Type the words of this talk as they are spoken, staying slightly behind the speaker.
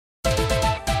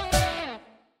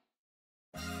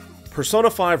Persona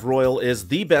 5 Royal is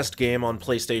the best game on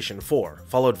PlayStation 4,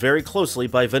 followed very closely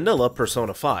by vanilla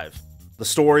Persona 5. The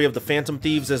story of the Phantom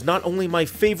Thieves is not only my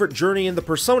favorite journey in the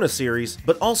Persona series,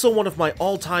 but also one of my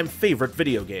all-time favorite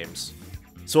video games.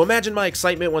 So imagine my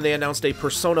excitement when they announced a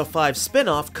Persona 5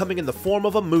 spin-off coming in the form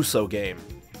of a Musou game.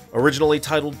 Originally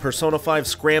titled Persona 5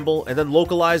 Scramble and then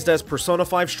localized as Persona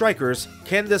 5 Strikers,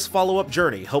 can this follow-up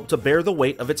journey hope to bear the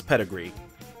weight of its pedigree?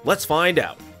 Let's find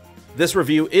out. This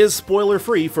review is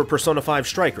spoiler-free for Persona 5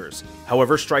 Strikers,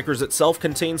 however Strikers itself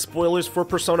contains spoilers for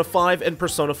Persona 5 and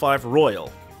Persona 5 Royal.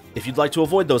 If you'd like to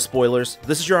avoid those spoilers,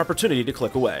 this is your opportunity to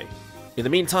click away. In the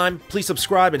meantime, please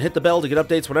subscribe and hit the bell to get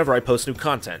updates whenever I post new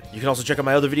content. You can also check out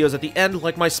my other videos at the end,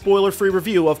 like my spoiler-free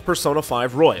review of Persona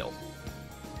 5 Royal.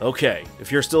 Okay,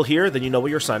 if you're still here, then you know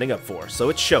what you're signing up for, so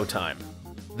it's showtime.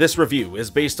 This review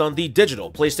is based on the digital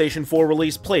PlayStation 4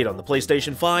 release played on the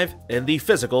PlayStation 5 and the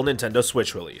physical Nintendo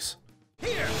Switch release.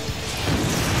 Here!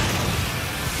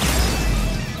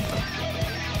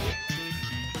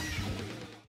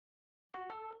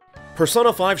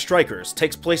 Persona 5 Strikers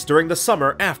takes place during the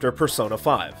summer after Persona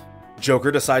 5.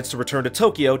 Joker decides to return to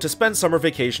Tokyo to spend summer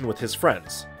vacation with his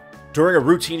friends. During a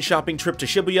routine shopping trip to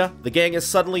Shibuya, the gang is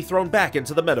suddenly thrown back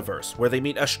into the metaverse, where they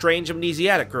meet a strange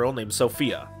amnesiac girl named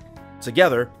Sophia.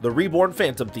 Together, the reborn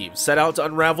Phantom Thieves set out to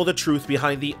unravel the truth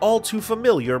behind the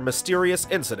all-too-familiar mysterious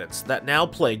incidents that now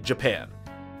plague Japan.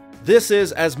 This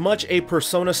is as much a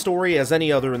Persona story as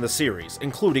any other in the series,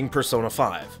 including Persona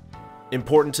 5.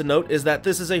 Important to note is that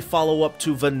this is a follow-up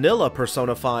to vanilla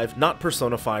Persona 5, not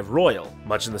Persona 5 Royal,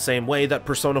 much in the same way that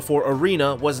Persona 4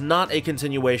 Arena was not a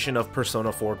continuation of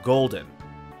Persona 4 Golden.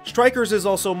 Strikers is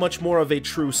also much more of a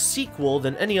true sequel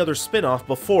than any other spin-off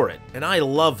before it, and I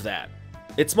love that.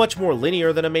 It's much more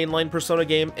linear than a mainline Persona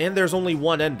game, and there's only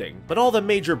one ending, but all the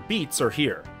major beats are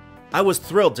here. I was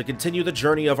thrilled to continue the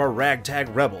journey of our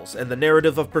ragtag rebels, and the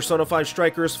narrative of Persona 5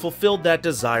 Strikers fulfilled that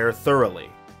desire thoroughly.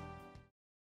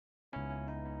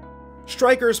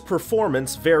 Strikers'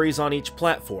 performance varies on each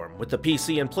platform, with the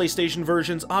PC and PlayStation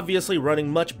versions obviously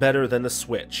running much better than the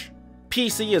Switch.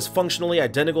 PC is functionally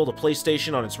identical to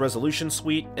PlayStation on its resolution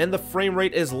suite, and the frame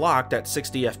rate is locked at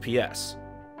 60 FPS.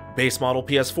 Base model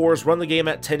PS4s run the game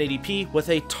at 1080p with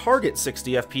a target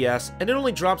 60 FPS, and it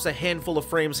only drops a handful of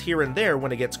frames here and there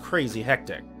when it gets crazy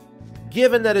hectic.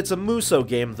 Given that it's a Musou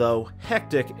game though,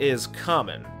 hectic is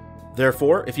common.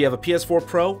 Therefore, if you have a PS4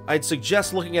 Pro, I'd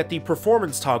suggest looking at the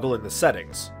performance toggle in the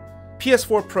settings.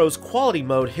 PS4 Pro's quality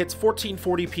mode hits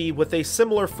 1440p with a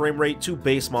similar frame rate to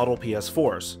base model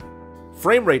PS4s.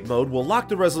 Frame rate mode will lock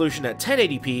the resolution at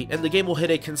 1080p and the game will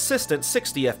hit a consistent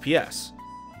 60 FPS.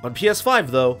 On PS5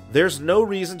 though, there's no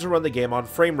reason to run the game on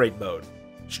frame rate mode.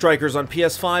 Strikers on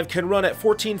PS5 can run at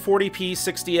 1440p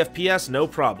 60 FPS no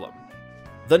problem.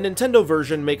 The Nintendo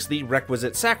version makes the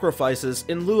requisite sacrifices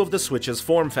in lieu of the Switch's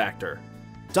form factor.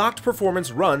 Docked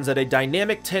performance runs at a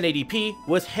dynamic 1080p,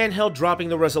 with handheld dropping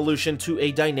the resolution to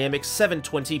a dynamic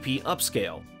 720p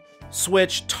upscale.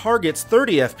 Switch targets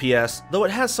 30 FPS, though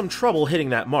it has some trouble hitting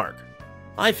that mark.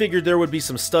 I figured there would be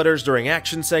some stutters during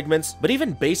action segments, but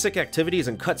even basic activities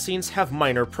and cutscenes have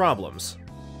minor problems.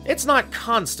 It's not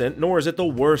constant, nor is it the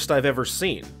worst I've ever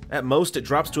seen. At most, it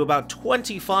drops to about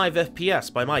 25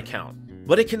 FPS by my count,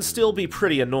 but it can still be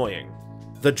pretty annoying.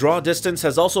 The draw distance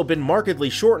has also been markedly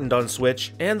shortened on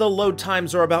Switch, and the load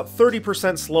times are about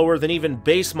 30% slower than even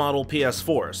base model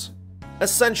PS4s.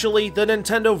 Essentially, the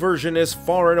Nintendo version is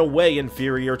far and away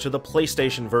inferior to the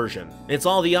PlayStation version. It's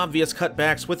all the obvious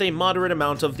cutbacks with a moderate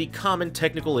amount of the common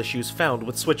technical issues found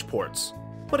with Switch ports.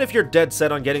 But if you're dead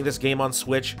set on getting this game on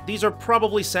Switch, these are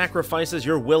probably sacrifices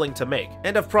you're willing to make,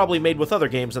 and have probably made with other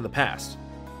games in the past.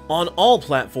 On all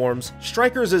platforms,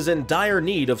 Strikers is in dire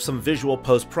need of some visual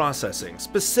post-processing,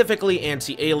 specifically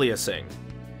anti-aliasing.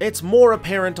 It's more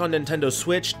apparent on Nintendo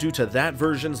Switch due to that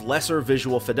version's lesser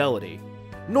visual fidelity.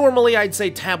 Normally, I'd say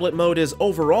tablet mode is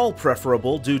overall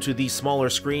preferable due to the smaller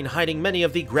screen hiding many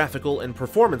of the graphical and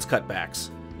performance cutbacks.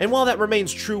 And while that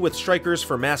remains true with Strikers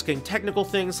for masking technical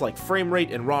things like frame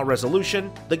rate and raw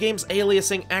resolution, the game's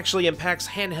aliasing actually impacts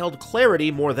handheld clarity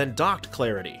more than docked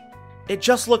clarity. It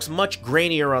just looks much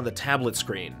grainier on the tablet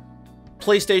screen.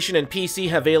 PlayStation and PC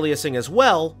have aliasing as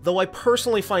well, though I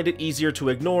personally find it easier to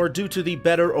ignore due to the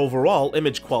better overall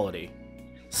image quality.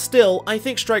 Still, I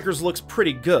think Strikers looks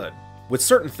pretty good. With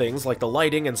certain things like the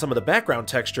lighting and some of the background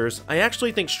textures, I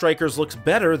actually think Strikers looks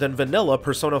better than vanilla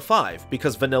Persona 5,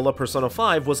 because vanilla Persona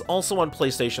 5 was also on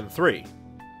PlayStation 3.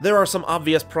 There are some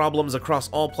obvious problems across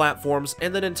all platforms,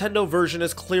 and the Nintendo version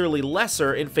is clearly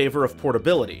lesser in favor of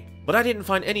portability, but I didn't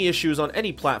find any issues on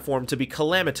any platform to be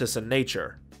calamitous in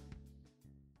nature.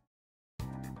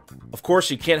 Of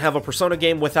course, you can't have a Persona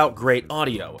game without great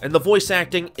audio, and the voice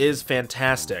acting is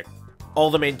fantastic. All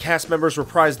the main cast members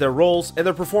reprise their roles, and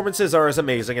their performances are as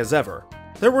amazing as ever.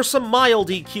 There were some mild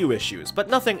EQ issues, but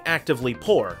nothing actively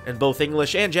poor, and both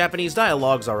English and Japanese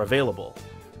dialogues are available.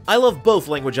 I love both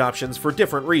language options for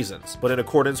different reasons, but in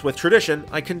accordance with tradition,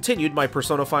 I continued my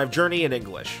Persona 5 journey in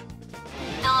English.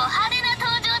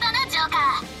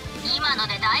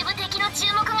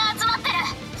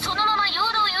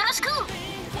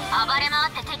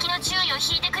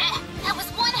 That was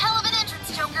one hell of an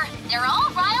entrance, Joker. They're all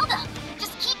riled up.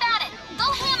 Just keep at it.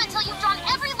 Go ham until you've drawn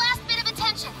every last bit of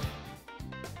attention.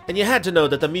 And you had to know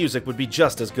that the music would be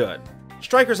just as good.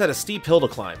 Strikers had a steep hill to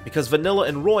climb because Vanilla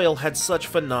and Royal had such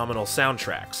phenomenal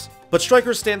soundtracks. But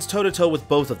Strikers stands toe-to-toe with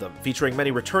both of them, featuring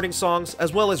many returning songs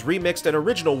as well as remixed and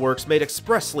original works made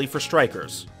expressly for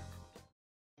Strikers.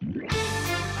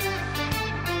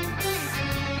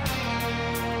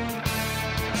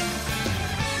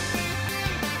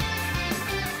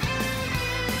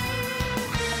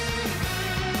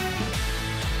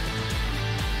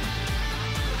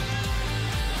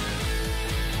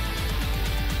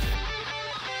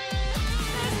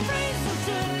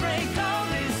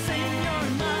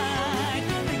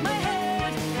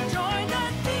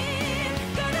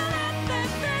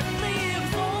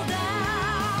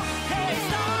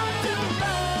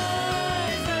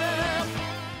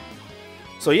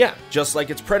 So yeah, just like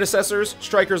its predecessors,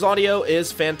 Strikers' audio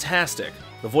is fantastic.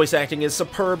 The voice acting is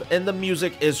superb, and the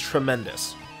music is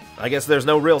tremendous. I guess there's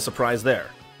no real surprise there.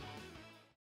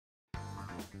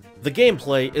 The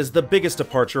gameplay is the biggest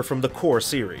departure from the core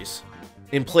series.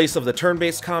 In place of the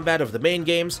turn-based combat of the main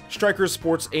games, Strikers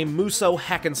sports a Musou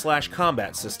hack-and-slash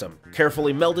combat system,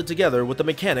 carefully melded together with the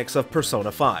mechanics of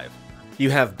Persona 5. You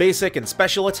have basic and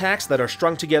special attacks that are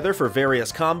strung together for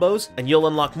various combos, and you'll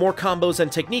unlock more combos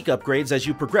and technique upgrades as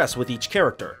you progress with each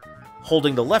character.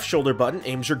 Holding the left shoulder button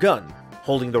aims your gun.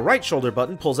 Holding the right shoulder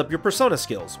button pulls up your Persona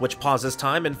skills, which pauses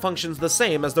time and functions the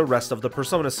same as the rest of the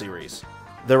Persona series.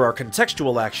 There are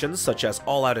contextual actions such as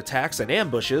all-out attacks and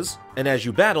ambushes, and as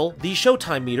you battle, the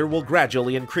showtime meter will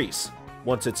gradually increase.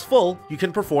 Once it's full, you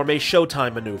can perform a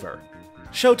showtime maneuver.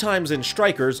 Showtimes in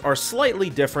Strikers are slightly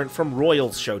different from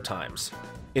Royal's showtimes.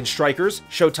 In Strikers,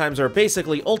 showtimes are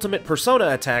basically ultimate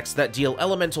Persona attacks that deal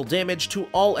elemental damage to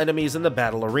all enemies in the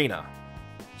battle arena.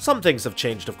 Some things have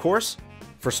changed, of course.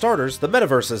 For starters, the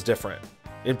metaverse is different.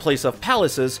 In place of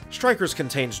palaces, Strikers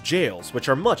contains jails, which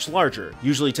are much larger,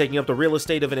 usually taking up the real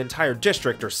estate of an entire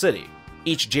district or city.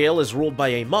 Each jail is ruled by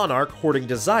a monarch hoarding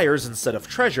desires instead of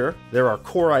treasure. There are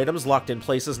core items locked in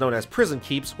places known as prison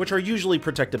keeps, which are usually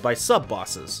protected by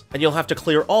sub-bosses, and you'll have to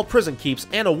clear all prison keeps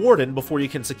and a warden before you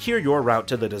can secure your route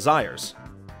to the desires.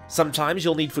 Sometimes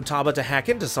you'll need Futaba to hack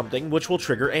into something, which will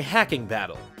trigger a hacking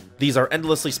battle. These are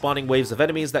endlessly spawning waves of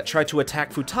enemies that try to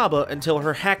attack Futaba until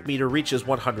her hack meter reaches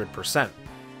 100%.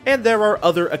 And there are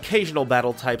other occasional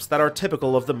battle types that are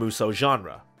typical of the Musou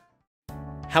genre.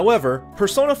 However,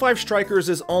 Persona 5 Strikers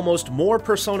is almost more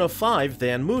Persona 5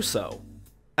 than Musou.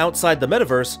 Outside the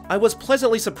metaverse, I was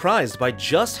pleasantly surprised by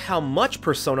just how much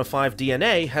Persona 5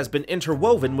 DNA has been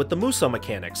interwoven with the Musou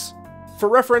mechanics. For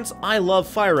reference, I love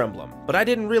Fire Emblem, but I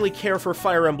didn't really care for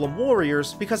Fire Emblem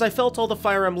Warriors because I felt all the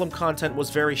Fire Emblem content was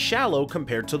very shallow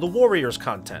compared to the Warriors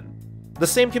content. The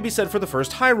same can be said for the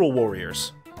first Hyrule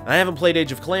Warriors. I haven't played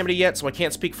Age of Calamity yet, so I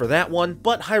can't speak for that one,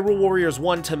 but Hyrule Warriors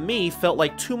 1 to me felt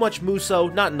like too much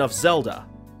Musou, not enough Zelda.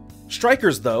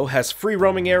 Strikers, though, has free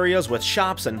roaming areas with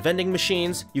shops and vending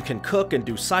machines, you can cook and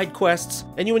do side quests,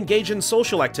 and you engage in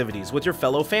social activities with your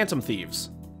fellow Phantom Thieves.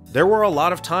 There were a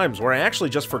lot of times where I actually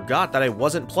just forgot that I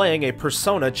wasn't playing a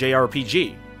Persona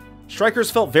JRPG. Strikers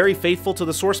felt very faithful to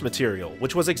the source material,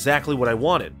 which was exactly what I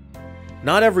wanted.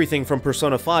 Not everything from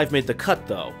Persona 5 made the cut,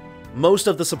 though. Most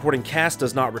of the supporting cast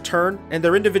does not return, and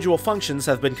their individual functions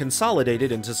have been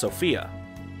consolidated into Sophia.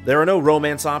 There are no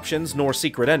romance options nor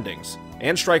secret endings,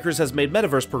 and Strikers has made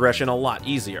metaverse progression a lot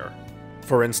easier.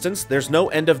 For instance, there's no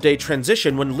end-of-day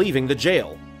transition when leaving the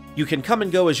jail. You can come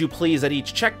and go as you please at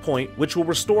each checkpoint, which will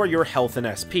restore your health and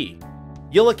SP.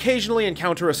 You'll occasionally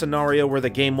encounter a scenario where the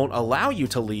game won't allow you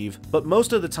to leave, but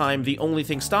most of the time the only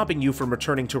thing stopping you from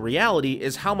returning to reality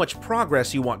is how much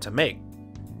progress you want to make.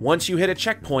 Once you hit a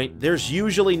checkpoint, there's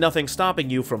usually nothing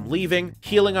stopping you from leaving,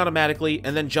 healing automatically,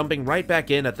 and then jumping right back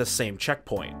in at the same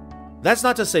checkpoint. That's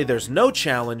not to say there's no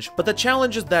challenge, but the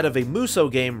challenge is that of a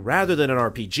Musou game rather than an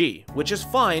RPG, which is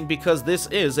fine because this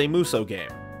is a Musou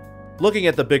game. Looking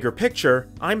at the bigger picture,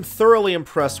 I'm thoroughly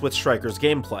impressed with Strikers'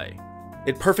 gameplay.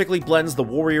 It perfectly blends the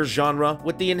Warriors genre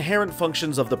with the inherent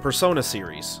functions of the Persona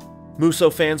series. Muso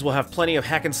fans will have plenty of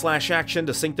hack-and-slash action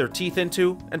to sink their teeth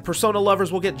into, and Persona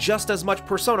lovers will get just as much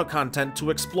Persona content to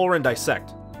explore and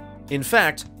dissect. In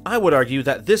fact, I would argue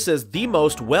that this is the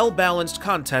most well-balanced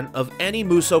content of any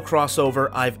Muso crossover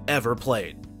I've ever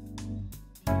played.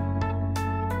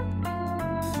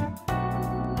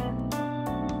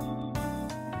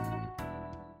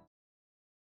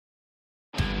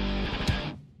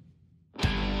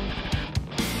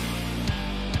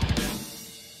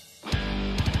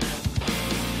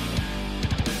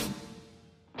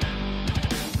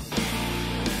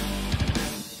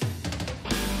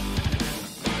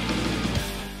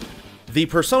 The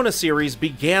Persona series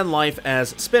began life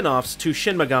as spin-offs to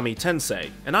Shin Megami Tensei,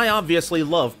 and I obviously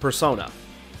love Persona.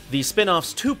 The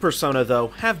spin-offs to Persona, though,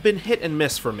 have been hit and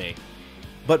miss for me.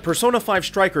 But Persona 5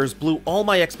 Strikers blew all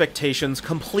my expectations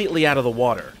completely out of the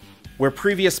water. Where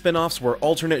previous spin-offs were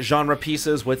alternate genre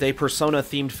pieces with a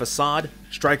Persona-themed facade,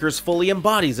 Strikers fully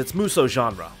embodies its Muso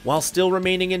genre, while still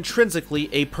remaining intrinsically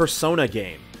a Persona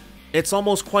game. It's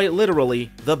almost quite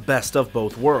literally the best of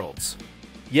both worlds.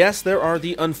 Yes, there are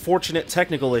the unfortunate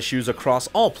technical issues across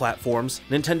all platforms,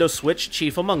 Nintendo Switch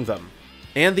chief among them.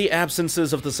 And the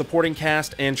absences of the supporting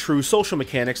cast and true social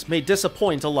mechanics may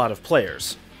disappoint a lot of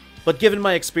players. But given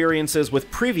my experiences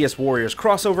with previous Warriors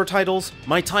crossover titles,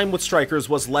 my time with Strikers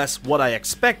was less what I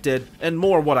expected and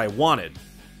more what I wanted.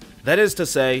 That is to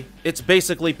say, it's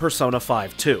basically Persona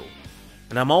 5 2.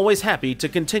 And I'm always happy to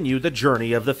continue the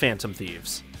journey of the Phantom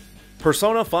Thieves.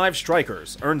 Persona 5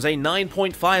 Strikers earns a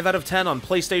 9.5 out of 10 on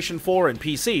PlayStation 4 and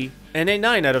PC, and a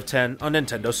 9 out of 10 on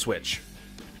Nintendo Switch.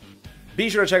 Be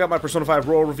sure to check out my Persona 5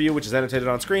 roll review, which is annotated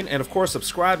on screen, and of course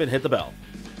subscribe and hit the bell.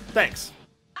 Thanks!